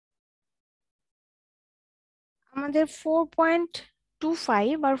আমাদের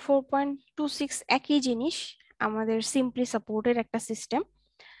 4.25 আর 4.26 একই জিনিস। আমাদের সিম্পলি সাপোর্টের একটা সিস্টেম।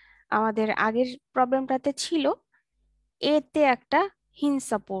 আমাদের আগের প্রবলেমটাতে ছিল এ তে একটা হিঞ্জ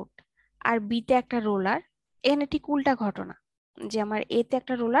সাপোর্ট আর বি তে একটা রোলার। এখানে ঠিক উল্টা ঘটনা, যে আমার এ তে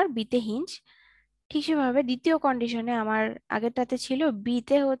একটা রোলার, বি তে হিঞ্জ। ঠিক সেভাবে দ্বিতীয় কন্ডিশনে আমার আগেরটাতে ছিল বি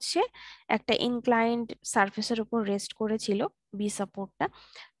তে হচ্ছে একটা ইনক্লাইন্ড সারফেসের উপর রেস্ট করেছিল বি সাপোর্টটা।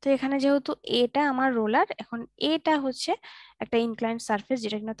 তো এখানে যেহেতু এটা আমার রোলার, এখন এটা হচ্ছে একটা ইনক্লাইন্ড সারফেস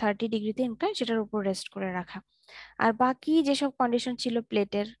যেটা কিনা 30 ডিগ্রিতে ইনক্লাইন্ড, সেটার উপর রেস্ট করে রাখা। আর বাকি যেসব কন্ডিশন ছিল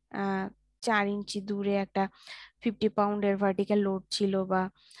প্লেটের, 4 ইঞ্চি দূরে একটা 50 পাউন্ডের ভার্টিক্যাল লোড ছিল, বা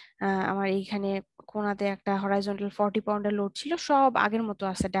আমার এইখানে কোনাতে একটা হরাইজন্টাল 40 পাউন্ডের লোড ছিল, সব আগের মতো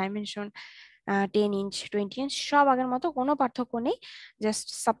আছে। ডাইমেনশন 10 ইঞ্চ, 20 ইঞ্চ, সব আগের মতো, কোনো পার্থক্য নেই। জাস্ট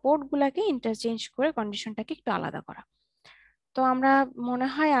সাপোর্ট গুলাকে ইন্টারচেঞ্জ করে কন্ডিশনটাকে একটু আলাদা করা। তো আমরা মনে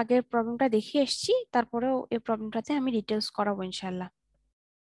হয় আগের প্রবলেমটা দেখিয়ে এসেছি, তারপরেও এই প্রবলেমটাতে আমি ডিটেলস করাবো ইনশাল্লাহ।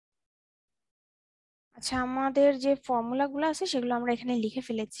 আচ্ছা, আমাদের যে ফর্মুলা গুলো আছে সেগুলো আমরা এখানে লিখে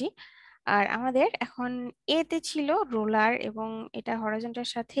ফেলেছি। আর আমাদের এখন এ তে ছিল রোলার, এবং এটা হরাইজন্টাল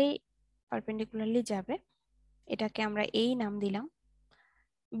সাথেই পারপেন্ডিকুলারলি যাবে, এটাকে আমরা এই নাম দিলাম।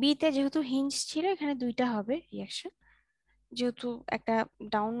 বি তে যেহেতু হিঞ্জ ছিল, এখানে দুইটা হবে রিয়াকশন। যেহেতু একটা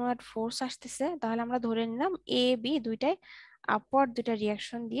ডাউনওয়ার্ড ফোর্স আসতেছে, তাহলে আমরা ধরে নিলাম এ বি দুইটাই আপওয়ার্ড দুইটা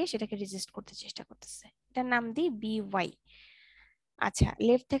রিয়াকশন দিয়ে সেটাকে রেজিস্ট করতে চেষ্টা করতেছে। এটার নাম দিই বি ওয়াই। আচ্ছা,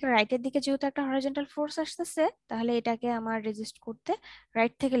 লেফট থেকে রাইটের দিকে যেহেতু একটা হরিজন্টাল ফোর্স আসতেছে, তাহলে এটাকে আমার রেজিস্ট করতে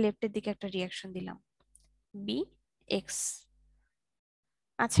রাইট থেকে লেফটের দিকে একটা রিয়াকশন দিলাম, বি এক্স।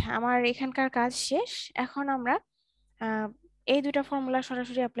 আচ্ছা, আমার এখানকার কাজ শেষ। এখন আমরা আহ, এই দুইটা ফর্মুলা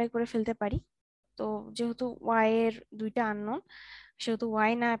সরাসরি অ্যাপ্লাই করে ফেলতে পারি। তো যেহেতু ওয়াই এর দুইটা আননোন, সেহেতু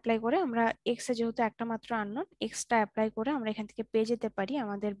ওয়াই না অ্যাপ্লাই করে আমরা এক্স এ যেহেতু একটা মাত্র আননোন, এক্সটা অ্যাপ্লাই করে আমরা এখান থেকে পেয়ে যেতে পারি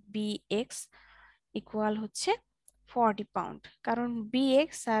আমাদের বি এক্স ইকুয়াল হচ্ছে 40 পাউন্ড। কারণ বি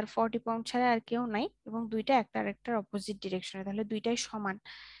এক্স আর 40 পাউন্ড ছাড়া আর কেউ নাই, এবং দুইটা একটা আরেকটার অপোজিট ডিরেকশনে, তাহলে দুইটাই সমান।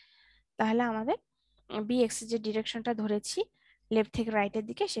 তাহলে আমাদের বি এক্স যে ডিরেকশনটা ধরেছি লেফট থেকে রাইটের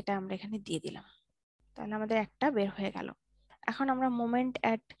দিকে, সেটা আমরা এখানে দিয়ে দিলাম। তাহলে আমাদের একটা বের হয়ে গেল। এখন আমরা মোমেন্ট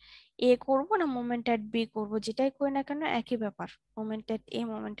অ্যাট এ করব না মোমেন্ট অ্যাট বি করব, যেটাই করি না কেন একই ব্যাপার। Moment at a,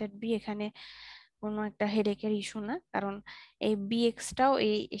 moment at B, এখানে কোনো একটা হেডেকের ইস্যু না, কারণ এই বি এক্সটাও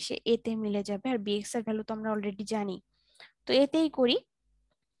এই এসে এ তে মিলে যাবে। আর বি এক্স এর ভ্যালু তো আমরা অলরেডি জানি। তো এতেই করি,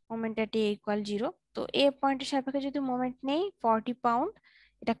 মোমেন্ট অ্যাট এ ইকুয়াল 0। তো এ পয়েন্টের সাপেক্ষে যদি মোমেন্ট নেই 40 পাউন্ড,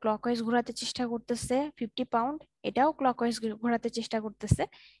 এটা ক্লকওয়াইজ ঘোরাতে চেষ্টা করতেছে। 50 পাউন্ড, এটাও ক্লকওয়াইজ ঘোরাতে চেষ্টা করতেছে।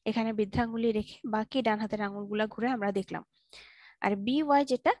 এখানে বৃদ্ধাঙ্গুলি রেখে বাকি ডান হাতের আঙুলগুলা ঘুরে আমরা দেখলাম। আর বি ওয়াই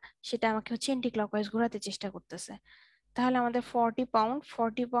যেটা, সেটা আমাকে হচ্ছে এন্টি ক্লকওয়াইজ ঘোরাতে চেষ্টা করতেছে। তাহলে আমাদের 40 পাউন্ড,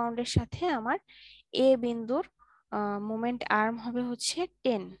 40 পাউন্ডের সাথে আমার এ বিন্দুর মোমেন্ট আর্ম হবে হচ্ছে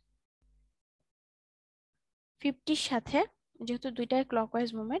 10। 50-র সাথে, যেহেতু দুইটাই ক্লকওয়াইজ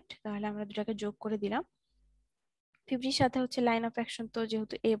মুভমেন্ট, তাহলে আমরা দুটাকে যোগ করে দিলাম। 50-র সাথে হচ্ছে লাইন অফ অ্যাকশন, তো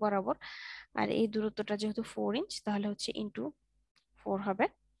যেহেতু এ বরাবর, আর এই দূরত্বটা যেহেতু 4 ইঞ্চ, তাহলে হচ্ছে ইন্টু 4 হবে,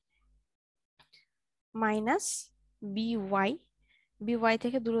 minus B Y. B Y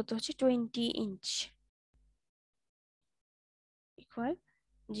থেকে দূরত্ব হচ্ছে 20 ইঞ্চ, ইকুয়াল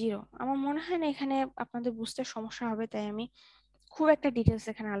 0। আমার মনে হয় না এখানে আপনাদের বুঝতে সমস্যা হবে, তাই আমি খুব একটা ডিটেলস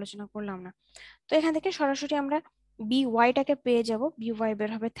এখানে আলোচনা করলাম না। তো এখান থেকে সরাসরি আমরা বি ওয়াইটাকে পেয়ে যাব, বি ওয়াই বের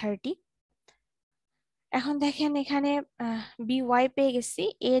হবে 30। এখন দেখেন এখানে বি ওয়াই পেয়ে গেছি,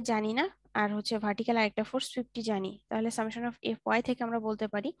 এ জানি না, আর হচ্ছে ভার্টিক্যাল আরেকটা ফোর্স 50 জানি। তাহলে সামেশন অফ এফ ওয়াই থেকে আমরা বলতে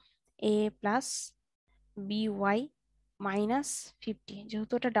পারি এ প্লাস বি ওয়াই মাইনাস 50,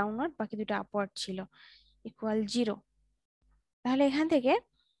 যেহেতু ওটা ডাউনওয়ার্ড বাকি দুটো আপওয়ার্ড ছিল, ইকুয়াল 0। তাহলে এখান থেকে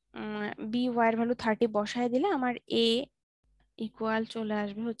বি ওয়াই এর ভ্যালু 30 বসায় দিলে আমার এ ইকুয়াল চলে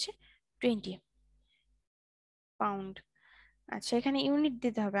আসবে হচ্ছে 20 পাউন্ড। আচ্ছা, এখানে ইউনিট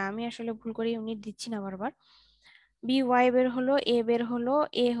দিতে হবে, আমি আসলে ভুল করে ইউনিট দিচ্ছি না বারবার। বি ওয়াই বের হলো, এ বের হলো।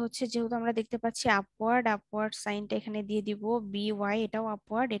 এ হচ্ছে যেহেতু আমরা দেখতে পাচ্ছি আপওয়ার্ড, আপওয়ার্ড সাইনটা এখানে দিয়ে দিব। বি ওয়াই এটাও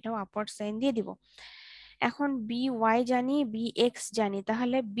আপওয়ার্ড, এটাও আপওয়ার্ড সাইন দিয়ে দিব। এখন বি ওয়াই জানি, বি এক্স জানি,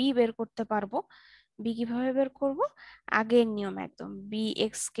 তাহলে বি বের করতে পারবো। বি কিভাবে বের করব? আগের নিয়ম একদম, বি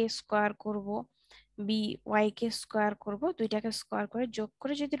এক্স কে স্কোয়ার করব, বি ওয়াই কে স্কোয়ার করব, দুইটাকে স্কোয়ার করে যোগ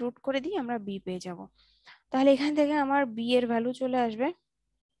করে যদি রুট করে দিই আমরা বি পেয়ে যাব। তাহলে এখান থেকে আমার বি এর ভ্যালু চলে আসবে,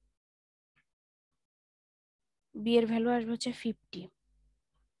 বি এর ভ্যালু আসবে হচ্ছে 50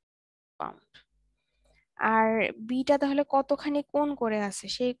 পাউন্ড। আর বিটা তাহলে কতখানি কোণ করে আছে,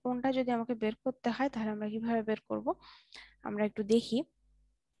 সেই কোণটা যদি আমাকে বের করতে হয়, তাহলে আমরা কিভাবে বের করব আমরা একটু দেখি।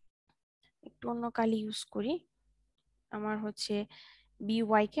 একটু অন্য কালি ইউজ করি। আমার হচ্ছে বি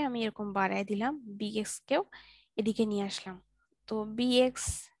ওয়াই কে আমি এরকম বাড়ায় দিলাম, বি এক্স কেও এদিকে নিয়ে আসলাম। তো তো বি এক্স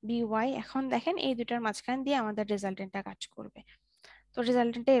বি ওয়াই, এখন দেখেন এই দুটার মাঝখান দিয়ে আমাদের রেজাল্টেন্টটা কাজ করবে। তো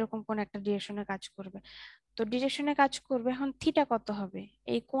রেজাল্টেন্টটা এরকম কোন একটা ডিরেকশনে কাজ করবে। তো ডিরেকশনে কাজ করবে, এখন থিটা কত হবে,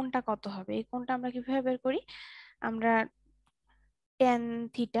 এই কোণটা কত হবে, এই কোণটা আমরা কিভাবে বের করি, আমরা টেন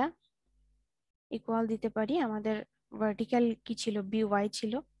থিটা ইকুয়াল দিতে পারি, আমাদের ভার্টিক্যাল কি ছিল, বি ওয়াই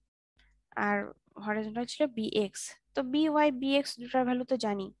ছিল, আর হরাইজন্টাল ছিল বি এক্স। তো বি ওয়াই বি এক্স দুটার ভ্যালু তো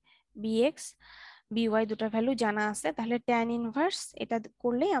জানি, বি এক্স বি ওয়াই দুটার ভ্যালু জানা আছে, তাহলে ট্যান ইনভার্স এটা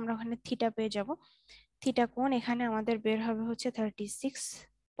করলেই আমরা ওখানে থিটা পেয়ে যাব। থিটা কোণ এখানে আমাদের বের হবে হচ্ছে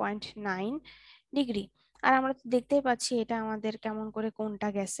 36.9 ডিগ্রি। আর আমরা তো দেখতেই পাচ্ছি এটা আমাদের কেমন করে কোণটা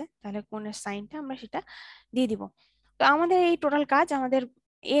গেছে, তাহলে কোণের সাইনটা আমরা সেটা দিয়ে দিব। তো আমাদের এই টোটাল কাজ, আমাদের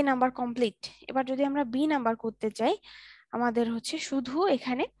এ নাম্বার কমপ্লিট। এবার যদি আমরা বি নাম্বার করতে চাই, আমাদের হচ্ছে শুধু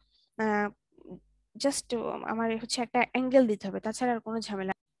এখানে জাস্ট আমার হচ্ছে একটা অ্যাঙ্গেল দিতে হবে, তাছাড়া আর কোনো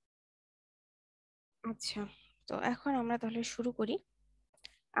ঝামেলা। আচ্ছা, তো এখন আমরা তাহলে শুরু করি।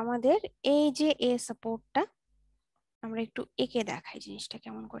 আমাদের এই যে এ সাপোর্টটা, আমরা একটু এঁকে দেখাই জিনিসটা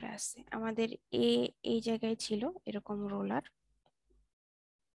কেমন করে আসছে। আমাদের এ এই জায়গায় ছিল এরকম রোলার,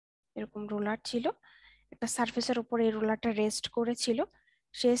 এরকম রোলার ছিল, একটা সারফেসের উপর এই রোলারটা রেস্ট করেছিল,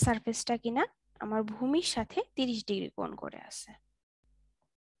 সেই সারফেসটা কিনা আমার ভূমির সাথে 30 ডিগ্রি কোণ করে আছে।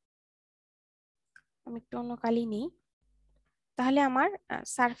 আমি একটু অন্য কালি নেই। তাহলে আমার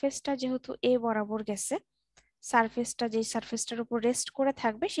সারফেসটা যেহেতু এ বরাবর গেছে, সারফেসটা যে সারফেসটার উপর রেস্ট করে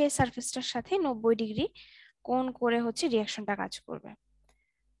থাকবে সেই সারফেসটার সাথে 90 ডিগ্রি কোণ করে হচ্ছে রিয়াকশনটা কাজ করবে।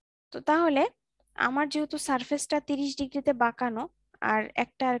 তো তাহলে আমার যেহেতু সারফেসটা 30 ডিগ্রিতে বাঁকানো, আর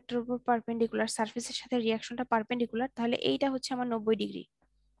একটা আরেকটার উপর পারপেন্ডিকুলার, সারফেসের সাথে রিয়াকশনটা পারপেন্ডিকুলার, তাহলে এইটা হচ্ছে আমার 90 ডিগ্রি,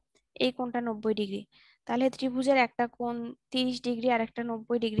 এই কোণটা 90 ডিগ্রি। তাহলে ত্রিভুজের একটা কোণ 30 ডিগ্রি আর একটা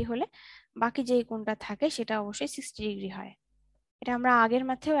 90 ডিগ্রি হলে বাকি যে কোণটা থাকে সেটা অবশ্যই 60 ডিগ্রি হয়। এটা আমরা আগের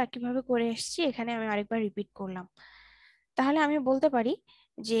ম্যাথেও একইভাবে করে এসেছি, এখানে আমি আরেকবার রিপিট করলাম। তাহলে আমি বলতে পারি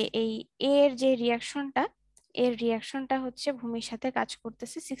যে এই এর যে রিয়াকশনটা, এর রিয়াকশনটা হচ্ছে ভূমির সাথে কাজ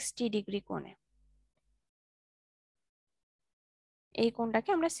করতেছে 60 ডিগ্রি কোণে। এই কোণটাকে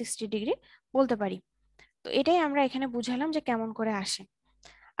আমরা 60 ডিগ্রি বলতে পারি। তো এটাই আমরা এখানে বুঝালাম যে কেমন করে আসে।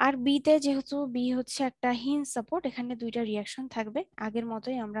 আর বিতে যেহেতু বি হচ্ছে একটা হিঞ্জ সাপোর্ট, এখানে দুইটা রিয়াকশন থাকবে, আগের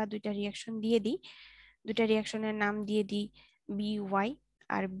মতোই আমরা দুইটা রিয়াকশন দিয়ে দিই, দুইটা রিয়াকশনের নাম দিয়ে দিই বি ওয়াই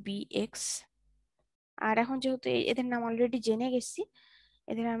আর বি এক্স। আর এখন যেহেতু এদের নাম অলরেডি জেনে গেছি,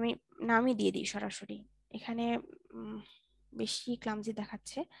 এদের আমি নামই দিয়ে দিই সরাসরি। এখানে উম, বেশি ক্লামজি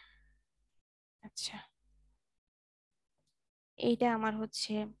দেখাচ্ছে। আচ্ছা, এইটা আমার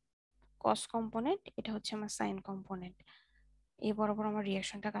হচ্ছে কস কম্পোনেন্ট, এটা হচ্ছে আমার সাইন কম্পোনেন্ট। এই বরাবর আমার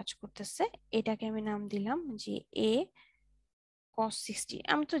রিয়াকশনটা কাজ করতেছে, এটাকে আমি নাম দিলাম যে এ কস 60।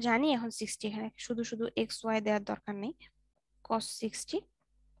 আমি তো জানি এখন 60, এখানে শুধু শুধু এক্স ওয়াই দেওয়ার দরকার নেই, কস 60।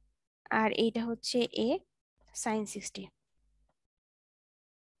 আর এইটা হচ্ছে এ সাইন 60।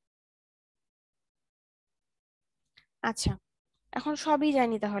 আচ্ছা, এখন সবই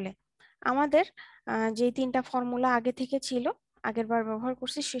জানি তাহলে। আমাদের যে তিনটা ফর্মুলা আগে থেকে ছিল, আগের বার ব্যবহার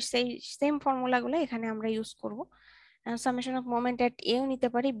করছি, সেই সেম ফর্মুলাগুলো এখানে আমরা ইউজ করব। সামেশন অফ মোমেন্ট এট এও নিতে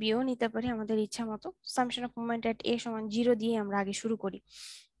পারি, বিও নিতে পারি, আমাদের ইচ্ছা মতো। সামেশন অফ মোমেন্ট এট এ সমান 0 দিয়ে আমরা আগে শুরু করি।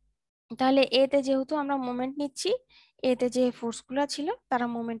 তাহলে এতে যেহেতু আমরা মোমেন্ট নিচ্ছি, এতে যে ফোর্সগুলো ছিল তারা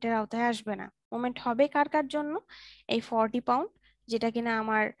মোমেন্টের আওতায় আসবে না। মোমেন্ট হবে কার কার জন্য, এই 40 পাউন্ড যেটা কিনা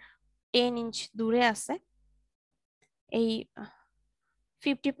আমার 10 ইঞ্চ দূরে আছে, এই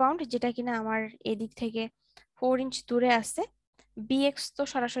 50 পাউন্ড যেটা কিনা আমার এদিক থেকে 4 ইঞ্চ দূরে আছে, বিএক্স তো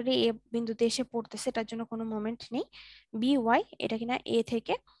সরাসরি এ বিন্দুতে এসে পড়তেছে, এটার জন্য কোনো মোমেন্ট নেই। বি ওয়াই এটা কিনা এ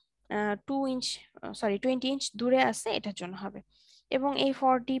থেকে 2 ইঞ্চ, সরি 20 ইঞ্চ দূরে আছে, এটার জন্য হবে। এবং এই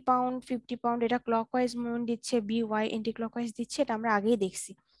 40 পাউন্ড 50 পাউন্ড এটা ক্লকওয়াইজ মুভমেন্ট দিচ্ছে, বি ওয়াই এন্টি ক্লকওয়াইজ দিচ্ছে, এটা আমরা আগেই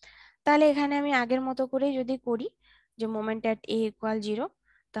দেখছি। তাহলে এখানে আমি আগের মতো করেই যদি করি যে মোমেন্ট অ্যাট এ ইকুয়াল 0,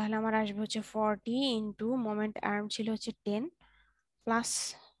 তাহলে আমার আসবে হচ্ছে 40 ইন্টু মোমেন্ট আর্ম ছিল হচ্ছে 10 প্লাস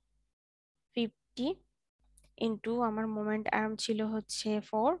 50 ইন্টু আমার মোমেন্ট আর্ম ছিল হচ্ছে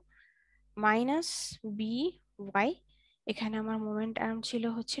 4 মাইনাস বি ওয়াই, এখানে আমার মোমেন্ট আর্ম ছিল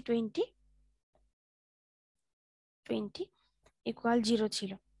হচ্ছে 20 20 ইকুয়াল 0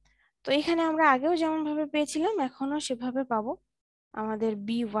 ছিল। তো এখানে আমরা আগেও যেমন ভাবে পেয়েছিলাম এখনো সেভাবে পাবো। আমাদের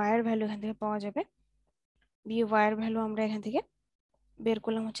বি ওয়াই এর ভ্যালু এখান থেকে পাওয়া যাবে। বি ওয়াই এর ভ্যালু আমরা এখান থেকে বের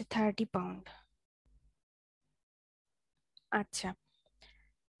করলাম হচ্ছে 30 পাউন্ড। আচ্ছা,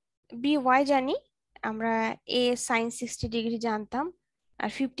 বি ওয়াই জানি আমরা, এ সাইন 60 ডিগ্রি জানতাম, আর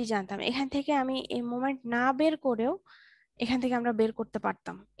 50 জানতাম। এখান থেকে আমি এই মোমেন্ট না বের করেও এখান থেকে আমরা বের করতে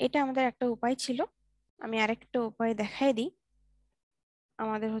পারতাম, এটা আমাদের একটা উপায় ছিল। আমি আরেকটা উপায় দেখাই দিই।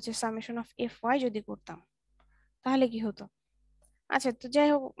 আমাদের হচ্ছে সামেশন অফ এফ ওয়াই যদি করতাম তাহলে কি হতো, আচ্ছা, তো যাই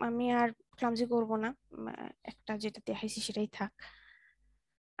হোক, আমি আর ক্লামজি করবো না। একটা যেটা দেখাইছি সেটাই থাক।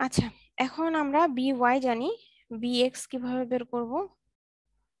 আচ্ছা, এখন আমরা বি ওয়াই জানি, বি এক্স কিভাবে বের করব?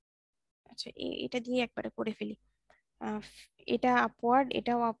 আচ্ছা, এটা দিয়ে একবারে করে ফেলি। আহ, এটা আপওয়ার্ড,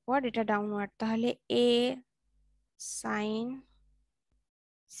 এটাও আপওয়ার্ড, এটা ডাউনওয়ার্ড, তাহলে এ সাইন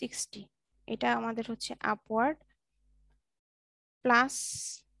 60, এটা আমাদের হচ্ছে আপওয়ার্ড, প্লাস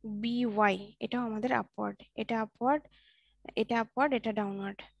বি ওয়াই, এটাও আমাদের আপওয়ার্ড, এটা আপওয়ার্ড, এটা আপওয়ার্ড, এটা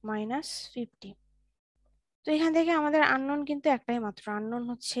ডাউনওয়ার্ড, -50। তো এখান থেকে আমাদের আননোন কিন্তু একটাই মাত্র, আননোন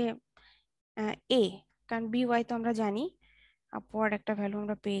হচ্ছে এ, কারণ বি ওয়াই তো আমরা জানি, আপওয়ার্ড একটা ভ্যালু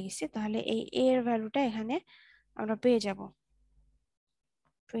আমরা পেয়ে গেছি, তাহলে এই এ এর ভ্যালুটা এখানে আমরা পেয়ে যাব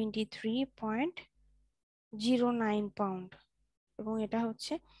 23.09 পাউন্ড। এবং এটা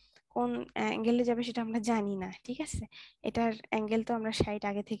হচ্ছে কোন অ্যাঙ্গেলে যাবে সেটা আমরা জানি না, ঠিক আছে? এটার অ্যাঙ্গেল তো আমরা 60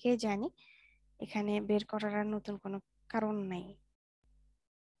 আগে থেকেই জানি, এখানে বের করার আর নতুন কোনো কারণ নাই।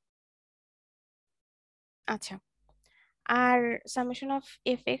 আচ্ছা, আর সামেশন অফ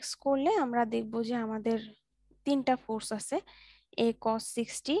এফ এক্স করলে আমরা দেখবো যে আমাদের তিনটা ফোর্স আছে, এ কস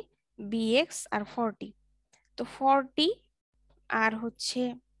 60, বি এক্স, আর 40। তো 40 আর হচ্ছে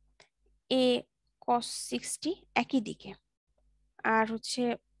এ কস 60 একই দিকে, আর হচ্ছে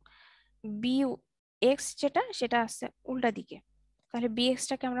বি এক্স যেটা সেটা আছে উল্টা দিকে। তাহলে বি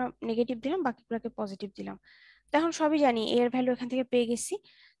এক্সটাকে আমরা নেগেটিভ দিলাম, বাকিগুলোকে পজিটিভ দিলাম। তো এখন সবই জানি, এ এর ভ্যালু এখান থেকে পেয়ে গেছি,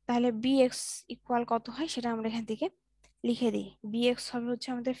 তাহলে বি এক্স ইকুয়াল কত হয় সেটা আমরা এখান থেকে লিখে দিই। বি এক্স হবে হচ্ছে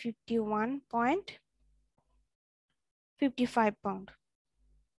আমাদের 51.55 পাউন্ড।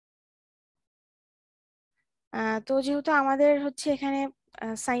 তো যেহেতু আমাদের হচ্ছে এখানে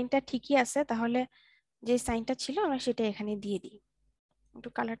সাইনটা ঠিকই আছে, তাহলে যে সাইনটা ছিল আমরা সেটা এখানে দিয়ে দিই। একটু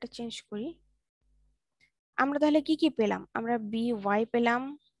কালারটা চেঞ্জ করি। আমরা তাহলে কি কি পেলাম? আমরা বি ওয়াই পেলাম,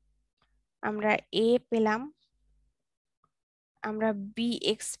 আমরা এ পেলাম, আমরা বি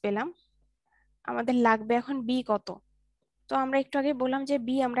এক্স পেলাম। আমাদের লাগবে এখন বি কত? তো আমরা একটু আগে বললাম যে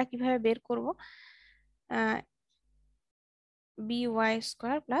বি আমরা কিভাবে বের করব। B Y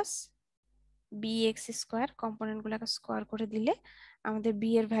square plus B x square, component গুলাকে স্কোয়ার করে দিলে আমাদের বি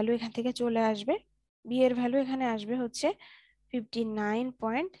এর ভ্যালু এখান থেকে চলে আসবে। বি এর ভ্যালু এখানে আসবে হচ্ছে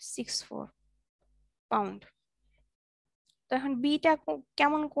 59.64 পাউন্ড। তো এখন বিটা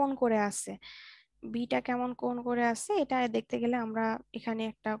কেমন কোণ করে আছে, বিটা কেমন কোণ করে আছে এটা দেখতে গেলে আমরা এখানে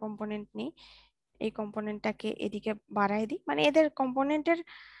একটা কম্পোনেন্ট নিই, এই কম্পোনেন্টটাকে এদিকে বাড়ায় দিই, মানে এদের কম্পোনেন্টের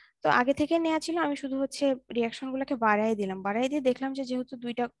তো আগে থেকে নেওয়া ছিল, আমি শুধু হচ্ছে রিয়াকশন গুলোকে বাড়াই দিলাম, বাড়াই দিয়ে দেখলাম যে যেহেতু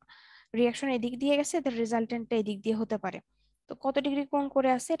দুইটা রিয়াকশন এদিক দিয়ে গেছে, এদের রেজাল্টেন্টটা এদিক দিয়ে হতে পারে। তো কত ডিগ্রি কোণ করে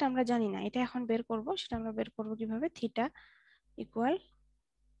আছে এটা আমরা জানি না, এটা এখন বের করব। সেটা আমরা বের করব কিভাবে? থিটা ইকুয়াল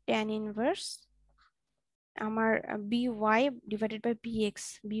ট্যান ইনভার্স আমার B Y divided by B x.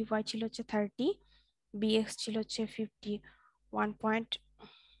 B Y ছিল হচ্ছে 30, বি এক্স ছিল হচ্ছে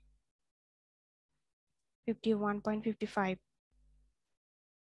 51.55।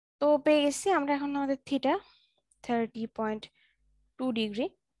 তো পেয়ে গেছি আমরা এখন আমাদের থিটা 30.2 ডিগ্রি,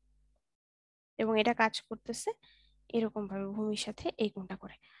 এবং এটা কাজ করতেছে এরকম ভাবে ভূমির সাথে এই কোণটা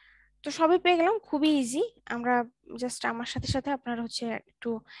করে। তো সবই পেয়ে গেলাম, খুবই ইজি। আমরা জাস্ট আমার সাথে সাথে আপনারা হচ্ছে একটু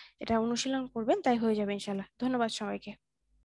এটা অনুশীলন করবেন, তাই হয়ে যাবে ইনশাল্লাহ। ধন্যবাদ সবাইকে।